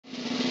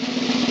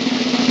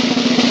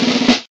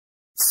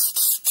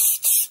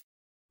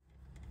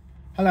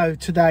Hello,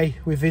 today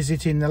we're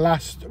visiting the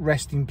last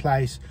resting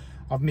place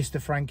of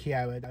Mr. Frankie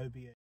Howerd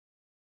OBE.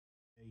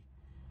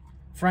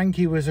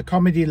 Frankie was a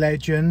comedy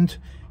legend.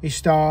 He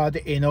starred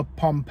in Up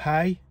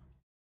Pompey,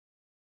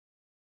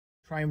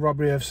 train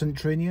robbery of St.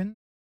 TRINIANS.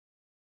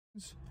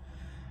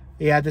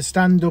 He had a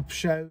stand-up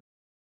show.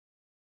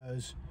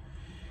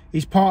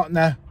 His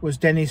partner was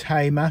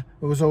heymer,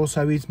 who was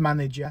also his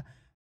manager.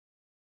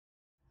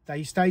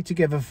 They stayed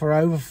together for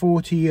over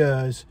 40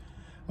 years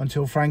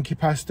until Frankie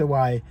passed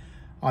away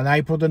on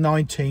April the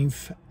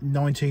 19th,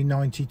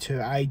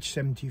 1992, age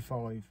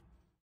 75.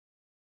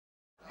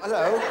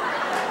 Hello.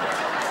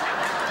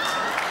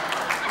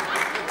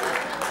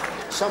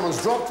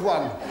 Someone's dropped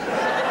one.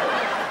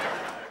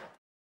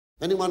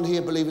 Anyone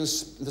here believe in the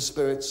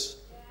spirits?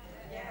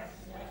 Yes.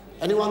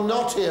 Anyone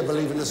not here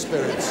believe in the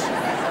spirits?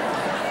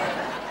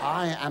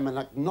 I am an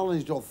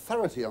acknowledged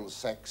authority on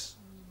sex.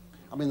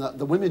 I mean,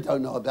 the women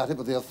don't know about it,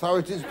 but the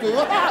authorities do.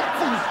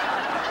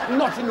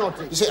 Naughty,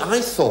 naughty. You see,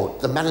 I thought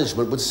the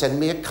management would send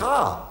me a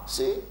car.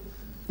 See?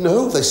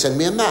 No, they send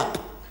me a map.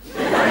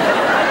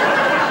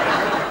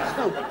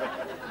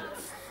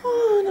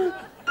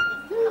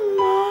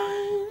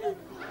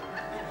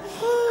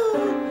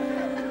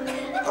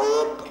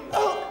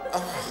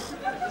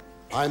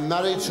 I'm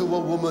married to a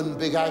woman,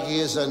 Big Aggie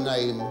is her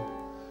name.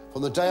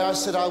 From the day I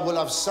said I will,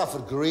 I've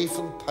suffered grief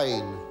and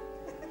pain.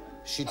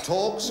 She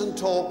talks and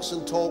talks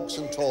and talks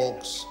and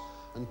talks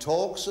and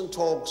talks and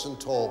talks and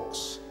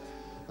talks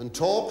and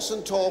talks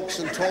and talks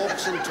and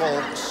talks and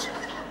talks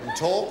and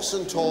talks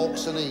and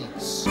talks and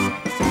eats. Oh,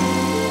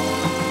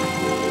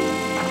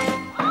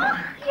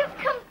 you've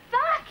come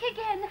back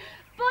again,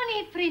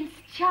 Bonnie Prince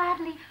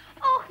Charlie.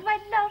 Oh, my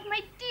love,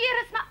 my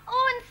dearest, my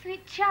own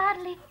sweet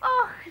Charlie.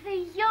 Oh,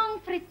 the young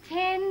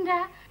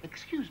pretender.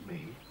 Excuse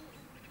me.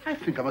 I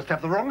think I must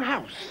have the wrong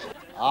house.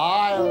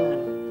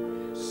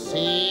 I'll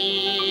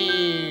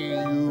see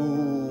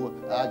you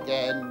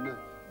again.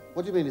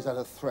 What do you mean, is that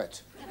a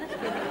threat?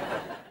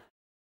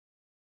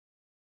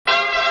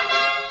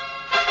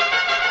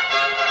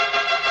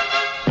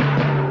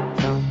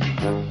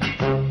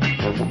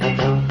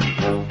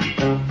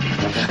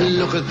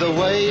 Look at the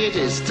way it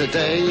is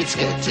today, it's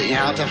getting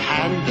out of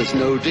hand. There's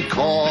no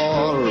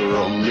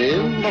decorum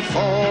in the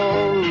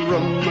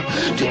forum.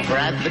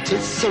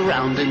 Depravity's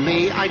surrounding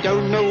me, I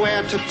don't know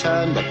where to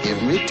turn. But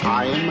give me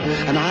time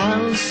and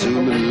I'll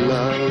soon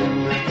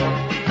learn.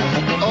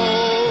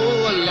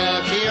 Oh,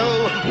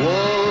 lurky-o,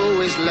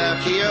 woe is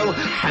lurky-o.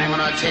 Hang on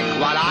a tick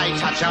while I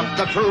touch up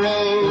the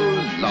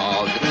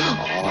prologue.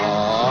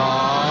 Up,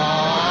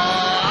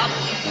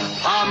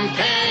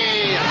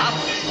 Pompey, up,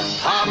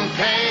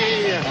 Pompey.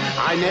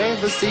 I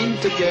never seem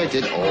to get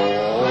it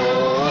all.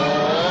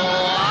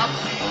 Up,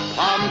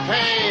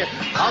 Pompey,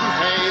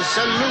 Pompey,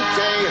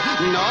 salute,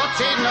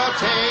 naughty,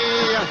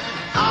 naughty.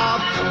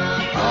 Up,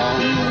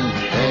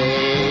 Pompey.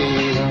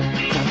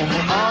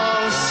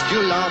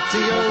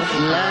 Osculatio,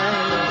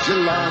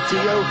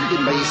 flagellatio.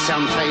 It may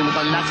sound plain with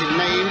a Latin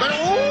name, but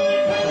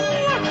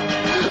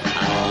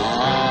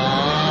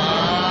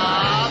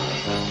up,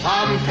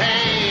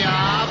 Pompey,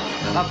 up,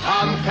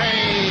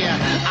 Pompey.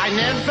 I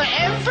never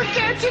ever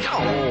get it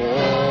all.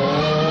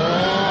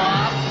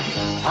 Up,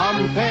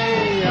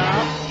 Pompey,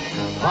 up,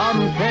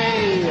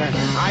 Pompey.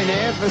 I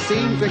never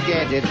seem to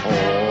get it all.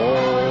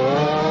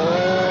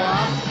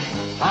 Up,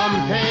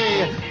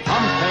 Pompey,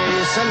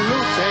 Pompey,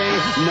 salute,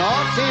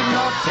 naughty,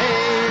 naughty.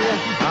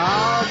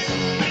 Up,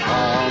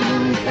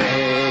 Pompey.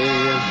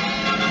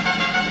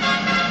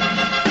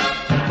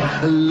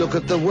 Look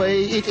at the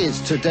way it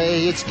is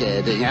today, it's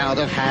getting out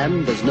of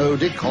hand. There's no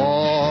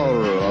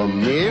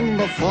decorum in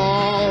the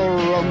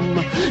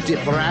forum.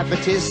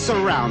 Depravity's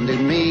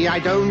surrounding me, I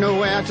don't know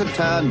where to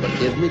turn. But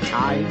give me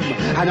time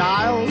and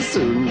I'll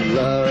soon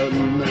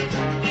learn.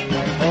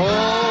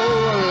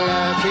 Oh,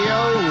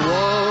 lurky-o,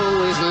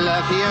 woe is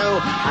lurky-o.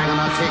 Hang on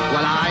a tick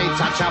while I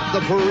touch up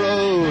the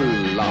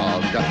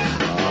prologue.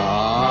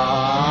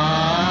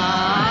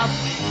 Up,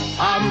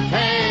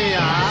 Pompey,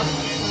 up,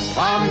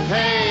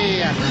 Pompey.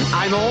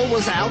 I'm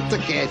always out to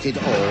get it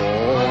all.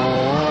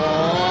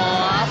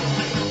 Up,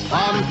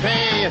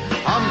 Pompey,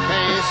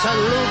 Pompey,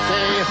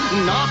 salute,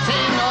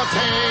 naughty,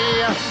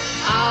 naughty.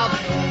 Up,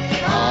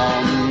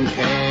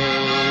 Pompey.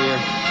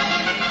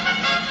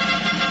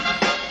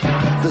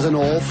 There's an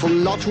awful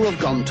lot who have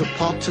gone to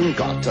pot and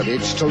got an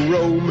itch to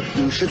roam.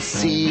 You should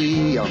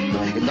see 'em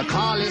in the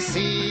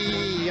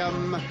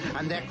Coliseum,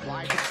 and they're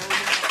quite...